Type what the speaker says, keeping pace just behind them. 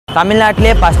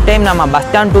தமிழ்நாட்டிலே first time நம்ம bus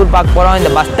stand tour பார்க்க போகிறோம்.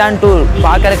 இந்த பஸ் ஸ்டாண்ட் டூர்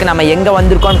பார்க்கறதுக்கு நம்ம எங்கே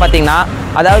வந்திருக்கோம்னு பார்த்தீங்கன்னா,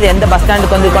 அதாவது எந்த பஸ்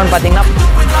ஸ்டாண்டுக்கு வந்திருக்கோம்னு பார்த்தீங்கன்னா,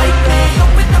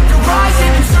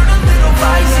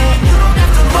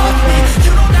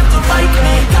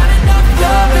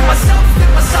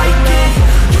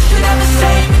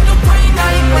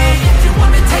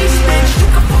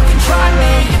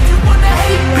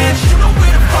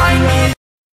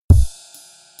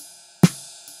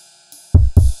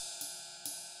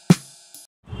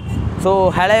 so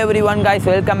hello every one guys,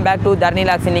 welcome back to DHARANI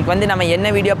VLOGS. இன்றைக்கி வந்து நம்ம என்ன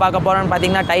வீடியோ பார்க்க போகிறோம்னு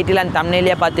பார்த்தீங்கன்னா, டைட்டில் அண்ட்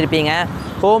தம்ப்நெயிலே பார்த்துருப்பீங்க.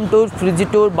 Home tour, fridge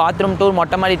tour, bathroom tour,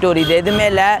 மொட்டை மாடி டூர், இது எதுவுமே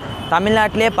இல்லை.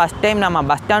 தமிழ்நாட்டிலே ஃபஸ்ட் டைம் நம்ம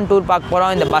பஸ் ஸ்டாண்ட் டூர் பார்க்க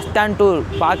போகிறோம். இந்த பஸ் ஸ்டாண்ட் டூர்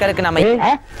பார்க்கறதுக்கு நம்ம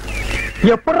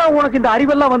எப்படா உனக்கு இந்த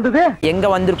அறிவெல்லாம் வந்தது? எங்கே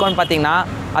வந்திருக்கோம்னு பார்த்தீங்கன்னா,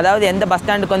 அதாவது எந்த பஸ்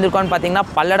ஸ்டாண்டுக்கு வந்திருக்கோம்னு பார்த்தீங்கன்னா,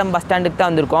 பல்லடம் பஸ் ஸ்டாண்டுக்கு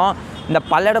தான் வந்திருக்கோம். இந்த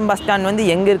பல்லடம் பஸ் ஸ்டாண்ட் வந்து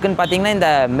எங்கே இருக்குதுன்னு பார்த்தீங்கன்னா, இந்த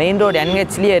மெயின் ரோடு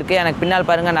NHலேயே இருக்குது. எனக்கு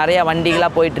பின்னால் பாருங்கள், நிறையா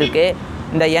வண்டிகளாக போயிட்டுருக்கு.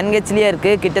 இந்த NHலேயே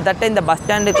இருக்குது. கிட்டத்தட்ட இந்த பஸ்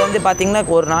ஸ்டாண்டுக்கு வந்து பார்த்திங்கன்னா,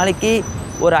 ஒரு நாளைக்கு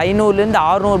ஒரு 500லேருந்து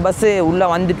 600 பஸ்ஸு உள்ளே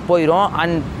வந்துட்டு போயிடும்.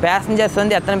 அண்ட் பேசஞ்சர்ஸ்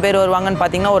வந்து எத்தனை பேர் வருவாங்கன்னு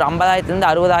பார்த்தீங்கன்னா, ஒரு 50,000லேருந்து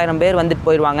 60,000 பேர் வந்துட்டு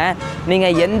போயிடுவாங்க.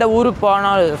 நீங்கள் எந்த ஊருக்கு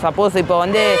போனாலும், சப்போஸ் இப்போ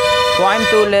வந்து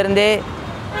கோயம்புத்தூர்லேருந்து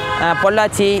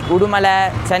பொள்ளாச்சி, உடுமலை,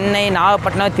 சென்னை,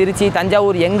 நாகப்பட்டினம், திருச்சி,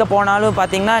 தஞ்சாவூர் எங்கே போனாலும்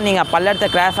பார்த்தீங்கன்னா, நீங்கள் பல்லடத்தை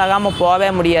கிராஸ் ஆகாமல் போகவே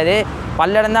முடியாது.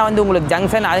 பல்லடம் தான் வந்து உங்களுக்கு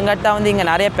ஜங்ஷன். அதுங்காட்டி வந்து இங்கே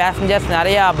நிறைய பேசஞ்சர்ஸ்,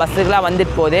 நிறையா பஸ்ஸுகளாக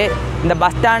வந்துட்டு போகுது. இந்த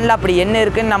பஸ் ஸ்டாண்டில் அப்படி என்ன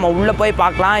இருக்குதுன்னு நம்ம உள்ளே போய்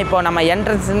பார்க்கலாம். இப்போ நம்ம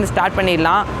என்ட்ரன்ஸ்லேருந்து ஸ்டார்ட்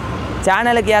பண்ணிடலாம்.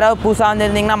 சேனலுக்கு யாராவது புதுசாக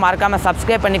வந்துருந்தீங்கன்னா மறக்காமல்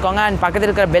சப்ஸ்கிரைப் பண்ணிக்கோங்க. அண்ட் பக்கத்தில்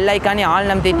இருக்கிற பெல் ஐக்கானே ஆல்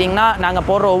நம்பிட்டிங்கன்னா நாங்கள்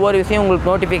போடுற ஒவ்வொரு விஷயம் உங்களுக்கு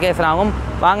நோட்டிஃபிகேஷன் ஆகும்.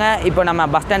 வாங்க இப்போ நம்ம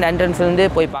பஸ் ஸ்டாண்ட் என்ட்ரன்ஸ்லேருந்து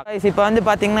போய் பார்க்கலாம். இப்போ வந்து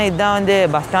பார்த்திங்கன்னா, இதுதான் வந்து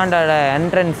பஸ் ஸ்டாண்டோட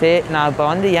என்ட்ரன்ஸு. நான் இப்போ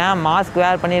வந்து ஏன் மாஸ்க்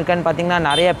வேர் பண்ணியிருக்கேன்னு பார்த்தீங்கன்னா,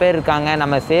 நிறைய பேர் இருக்காங்க.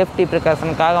 நம்ம சேஃப்டி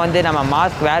ப்ரிகாஷனுக்காக வந்து நம்ம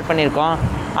மாஸ்க் வேர் பண்ணியிருக்கோம்.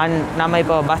 அண்ட் நம்ம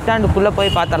இப்போ பஸ் ஸ்டாண்டுக்குள்ளே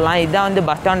போய் பார்த்துடலாம். இதுதான் வந்து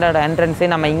பஸ் ஸ்டாண்டோட என்ட்ரன்ஸு.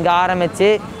 நம்ம இங்கே ஆரம்பித்து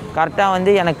கரெக்டாக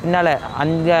வந்து எனக்கு பின்னால்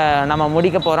அங்கே நம்ம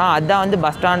முடிக்க போகிறோம். அதுதான் வந்து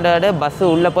பஸ் ஸ்டாண்டோட பஸ்ஸு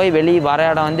உள்ளே போய் வெளியே வர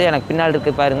இடம் வந்து எனக்கு பின்னால்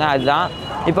இருக்குது பாருங்கள். அதுதான்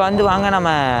இப்போ வந்து வாங்க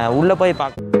நம்ம உள்ளே போய்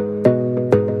பார்க்கலாம்.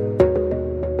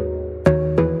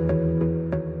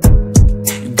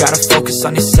 Gotta focus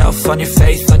on yourself, on your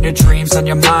faith, on your dreams, on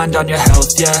your mind, on your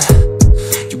health, yeah.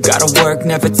 You gotta work,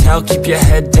 never tell, keep your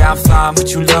head down, find what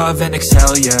you love and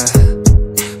excel, yeah.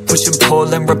 Push and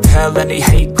pull and repel any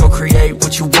hate, go create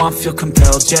what you want, feel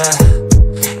compelled, yeah.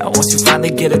 And once you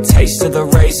finally get a taste of the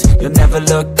race, you'll never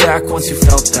look back once you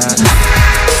felt that.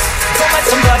 Don't let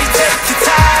somebody take your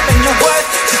time and your worth,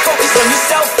 just focus on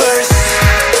yourself first.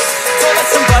 Don't let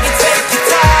somebody take your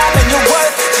time and your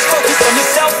worth, just focus on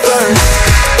yourself first.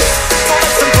 Don't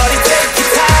let somebody take your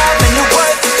time and your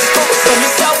worth, just focus on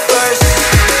yourself first.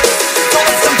 Don't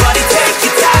let somebody take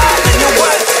your time and your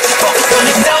worth, just focus on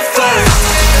yourself first.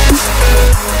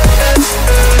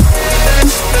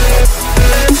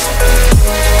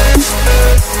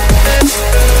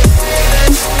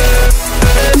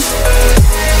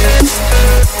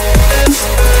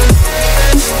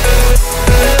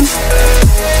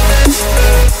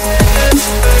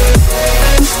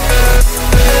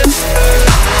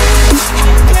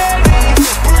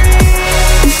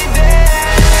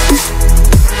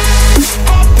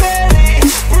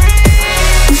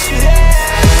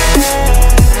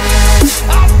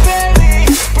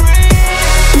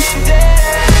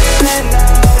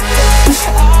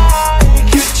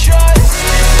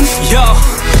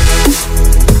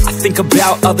 Think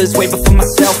about others way before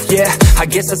myself, yeah. I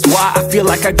guess that's why I feel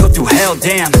like I go through hell,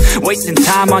 damn. Wasting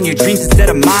time on your dreams instead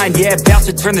of mine, yeah. About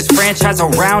to turn this franchise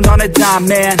around on a dime,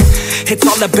 man. It's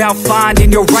all about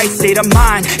finding your right state of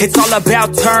mind. It's all about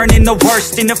turning the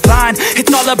worst into fine.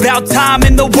 It's all about time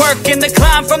and the work and the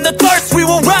climb. From the thirst we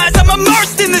will rise, I'm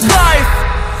immersed in this life.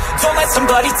 Don't let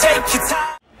somebody take your time.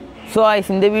 So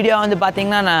இந்த video வந்து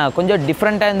பார்த்திங்கன்னா, நான் கொஞ்சம்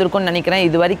டிஃப்ரெண்ட்டாக இருந்திருக்கும்னு நினைக்கிறேன்.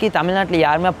 இது வரைக்கும் தமிழ்நாட்டில்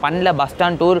யாருமே பண்ணல bus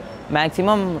stand tour.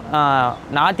 Maximum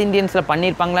north இந்தியன்ஸில்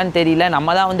பண்ணியிருப்பாங்களான்னு தெரியல.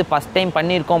 நம்ம தான் வந்து ஃபஸ்ட் டைம்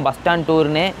பண்ணியிருக்கோம் பஸ் ஸ்டாண்ட்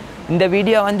டூர்னு. இந்த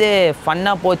வீடியோ வந்து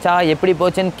ஃபன்னாக போச்சா, எப்படி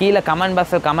போச்சுன்னு கீழே கமெண்ட்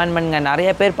பாக்ஸில் கமெண்ட் பண்ணுங்கள்.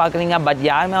 நிறைய பேர் பார்க்குறீங்க, பட்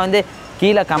யாருமே வந்து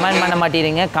கீழே கமெண்ட் பண்ண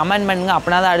மாட்டேங்கிறீங்க. கமெண்ட் பண்ணுங்கள்,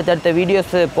 அப்படின்னா தான் அடுத்தடுத்த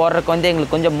வீடியோஸ் போடுறதுக்கு வந்து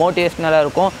எங்களுக்கு கொஞ்சம் மோட்டிவேஷ்னலாக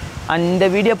இருக்கும். அண்ட் இந்த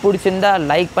வீடியோ பிடிச்சிருந்தா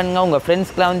லைக் பண்ணுங்கள், உங்கள்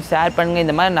ஃப்ரெண்ட்ஸ்க்கெலாம் வந்து ஷேர் பண்ணுங்கள்.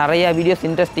 இந்த மாதிரி நிறையா வீடியோஸ்,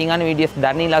 இன்ட்ரெஸ்டிங்கான வீடியோஸ்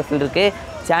DHARANI VLOGS இருக்குது.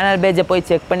 சேனல் பேஜை போய்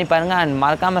செக் பண்ணி பாருங்கள். அண்ட்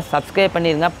மறக்காமல் சப்ஸ்கிரைப்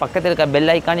பண்ணிடுங்க. பக்கத்தில் இருக்க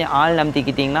பெல் ஐக்கானே ஆல்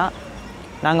நம்பிக்கிட்டிங்கன்னா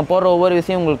நாங்கள் போடுற ஒவ்வொரு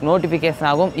விஷயம் உங்களுக்கு நோட்டிஃபிகேஷன்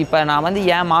ஆகும். இப்போ நான் வந்து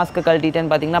ஏன் மாஸ்க்கு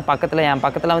கழட்டிட்டேன்னு பார்த்தீங்கன்னா, என்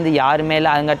பக்கத்தில் வந்து யாருமே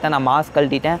இல்லை. அதுங்காட்டி தான் நான் மாஸ்க்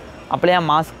கழட்டிட்டேன். அப்படியே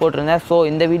மாஸ்க் போட்டிருந்தேன். ஸோ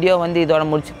இந்த வீடியோ வந்து இதோட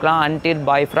முடிச்சுக்கலாம். Until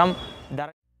bye from